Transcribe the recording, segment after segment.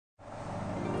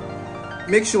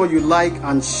make sure you like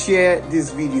and share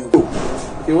this video.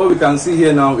 Okay, what we can see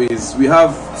here now is we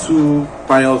have two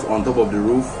panels on top of the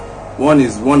roof. One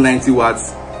is 190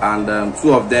 watts and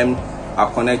two of them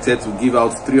are connected to give out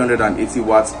 380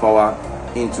 watts power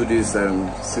into this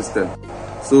system.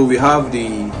 So we have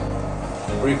the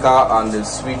breaker and the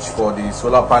switch for the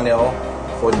solar panel,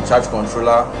 for the charge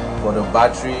controller, for the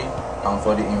battery and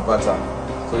for the inverter.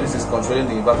 So this is controlling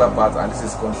the inverter part and this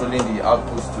is controlling the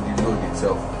outputs to the load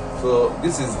itself. So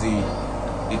this is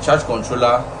the charge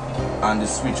controller and the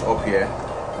switch up here.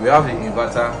 We have the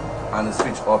inverter and the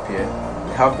switch up here.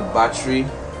 We have the battery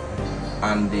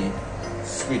and the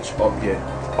switch up here.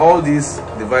 All these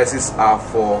devices are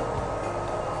for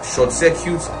short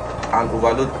circuit and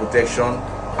overload protection,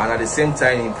 and at the same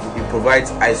time it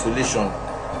provides isolation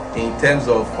in terms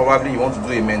of probably you want to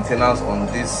do a maintenance on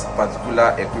this particular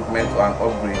equipment or an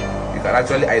upgrade. You can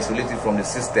actually isolate it from the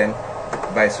system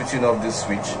by switching off this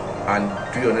switch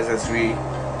and do your necessary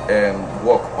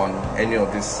work on any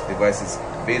of these devices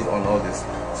based on all this.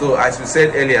 So as we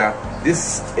said earlier,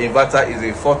 this inverter is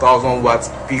a 4000 watts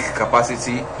peak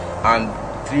capacity and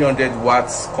 300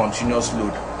 watts continuous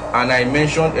load, and I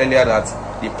mentioned earlier that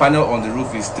the panel on the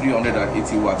roof is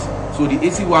 380 watts. So the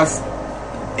 80 watts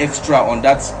extra on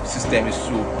that system is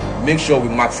to make sure we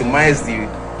maximize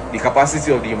the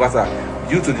capacity of the inverter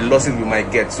due to the losses we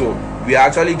might get. So we are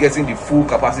actually getting the full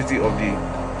capacity of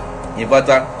the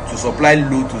inverter to supply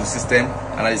load to the system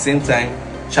and at the same time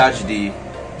charge the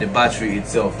battery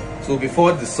itself. So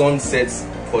before the sun sets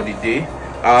for the day,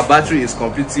 our battery is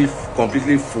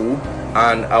completely full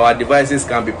and our devices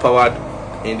can be powered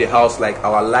in the house, like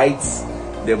our lights,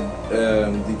 the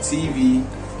TV,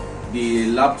 the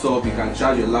laptop. You can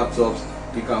charge your laptops,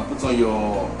 you can put on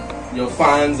your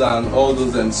fans and all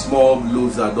those small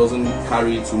loads that doesn't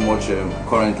carry too much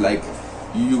current. Like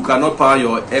you cannot power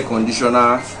your air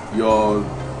conditioner, your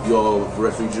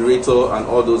refrigerator and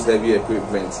all those heavy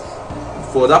equipment.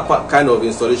 For that kind of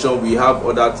installation, we have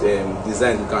other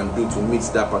designs we can do to meet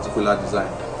that particular design.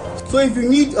 So if you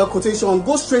need a quotation,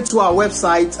 go straight to our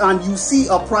website and you see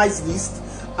a price list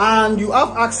and you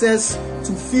have access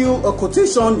to fill a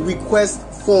quotation request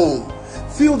form.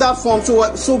 Fill that form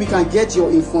so we can get your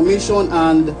information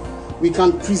and we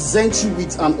can present you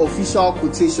with an official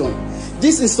quotation.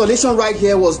 This installation right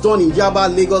here was done in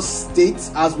Yaba, Lagos State,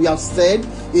 as we have said,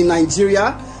 in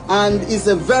Nigeria, and is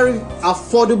a very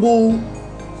affordable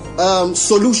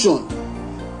solution.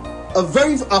 A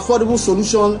very affordable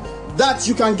solution that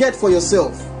you can get for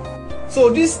yourself. So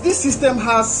this system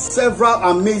has several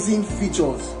amazing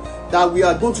features that we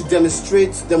are going to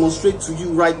demonstrate to you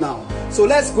right now. So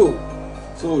let's go.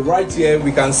 So right here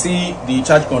we can see the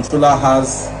charge controller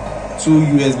has two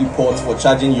USB ports for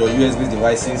charging your USB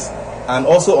devices, and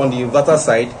also on the inverter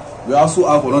side we also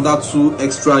have another two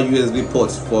extra USB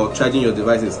ports for charging your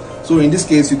devices. So in this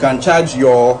case you can charge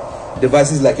your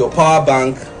devices like your power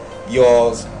bank,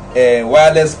 your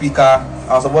wireless speaker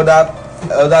and some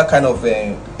other kind of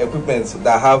equipment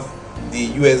that have the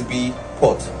USB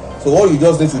port. So all you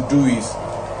just need to do is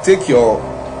take your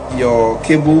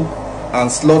cable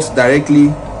and slot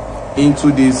directly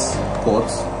into this port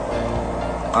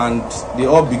and they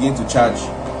all begin to charge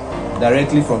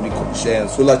directly from the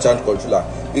solar charge controller.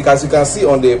 Because you can see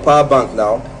on the power bank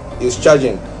now it's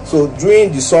charging. So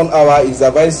during the sun hour it's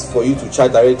advised for you to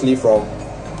charge directly from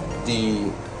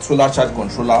the solar charge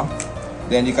controller.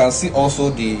 Then you can see also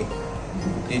the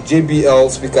JBL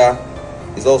speaker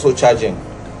is also charging.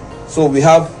 So we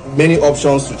have many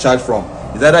options to charge from.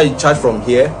 It's either you charge from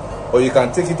here or you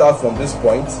can take it out from this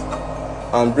point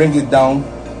and bring it down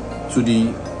to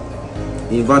the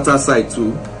inverter side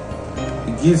too.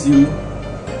 It gives you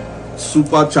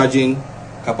super charging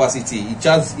capacity.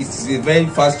 It's a very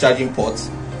fast charging port.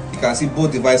 You can see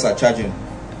both devices are charging,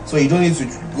 so you don't need to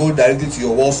go directly to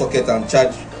your wall socket and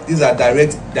charge. These are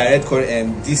direct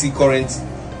current, DC current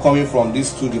coming from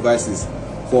these two devices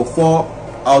for 4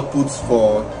 outputs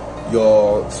for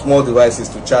your small devices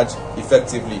to charge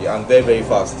effectively and very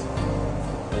fast.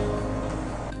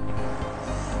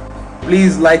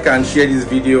 Please like and share this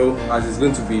video as it's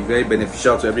going to be very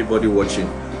beneficial to everybody watching.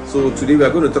 So today we are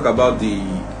going to talk about the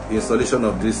installation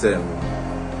of this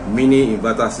mini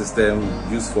inverter system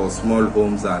used for small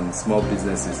homes and small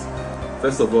businesses.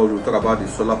 First of all, we'll talk about the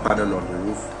solar panel on the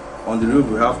roof. On the roof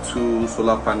we have 2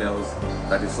 solar panels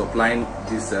that is supplying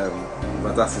this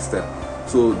inverter system.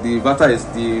 So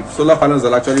the solar panels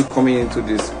are actually coming into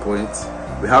this point.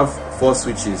 We have 4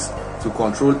 switches to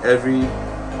control every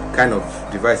kind of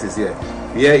devices here.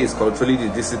 Here is controlling the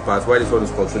DC part, while this one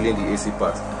is controlling the AC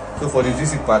part. So for the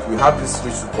DC part, we have this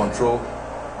switch to control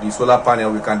the solar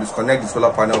panel, we can disconnect the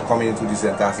solar panel coming into this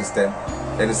entire system.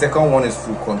 Then the second one is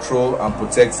to control and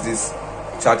protect this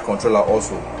charge controller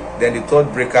also. Then the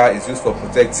third breaker is used for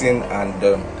protecting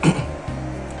and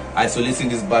isolating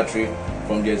this battery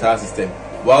from the entire system,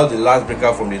 while the last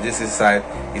breaker from the DC side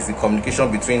is the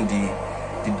communication between the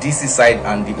DC side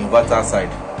and the inverter side.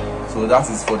 So that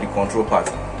is for the control part.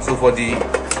 So for the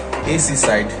AC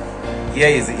side, here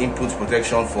is the input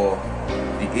protection for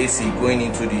the AC going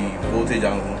into the voltage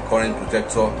and current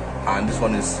protector, and this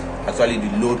one is actually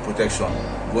the load protection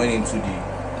going into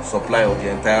the supply of the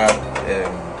entire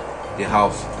the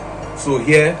house. So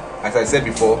here, as I said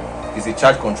before, is a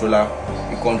charge controller.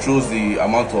 It controls the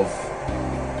amount of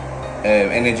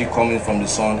energy coming from the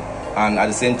sun, and at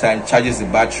the same time charges the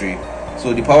battery.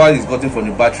 So the power is gotten from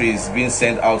the battery is being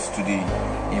sent out to the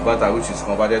inverter, which is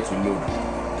converted to load.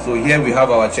 So here we have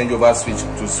our changeover switch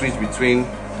to switch between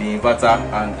the inverter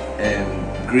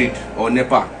and grid or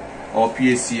NEPA or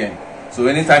PACN. So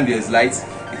anytime there is light,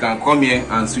 you can come here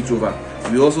and switch over.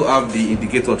 We also have the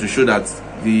indicator to show that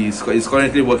it's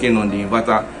currently working on the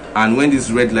inverter, and when this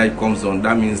red light comes on,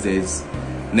 that means there is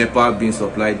NEPA being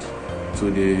supplied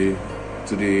to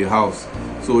the house.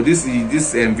 So this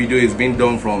video is being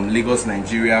done from Lagos,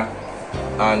 Nigeria,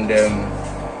 and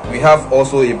we have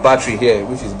also a battery here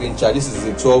which is being charged. This is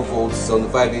a 12 volt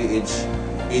 75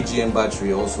 Ah AGM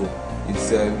battery. Also,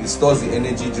 it stores the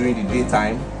energy during the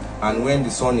daytime, and when the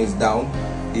sun is down,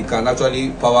 it can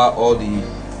actually power all the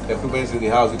equipment in the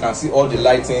house. You can see all the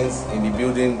lightings in the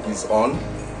building is on.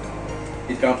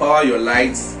 It can power your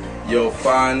lights, your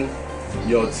fan,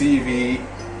 your TV,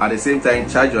 at the same time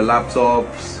charge your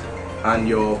laptops and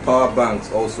your power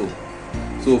banks also.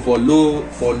 So for load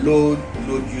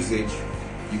usage,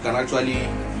 you can actually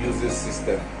use this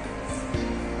system.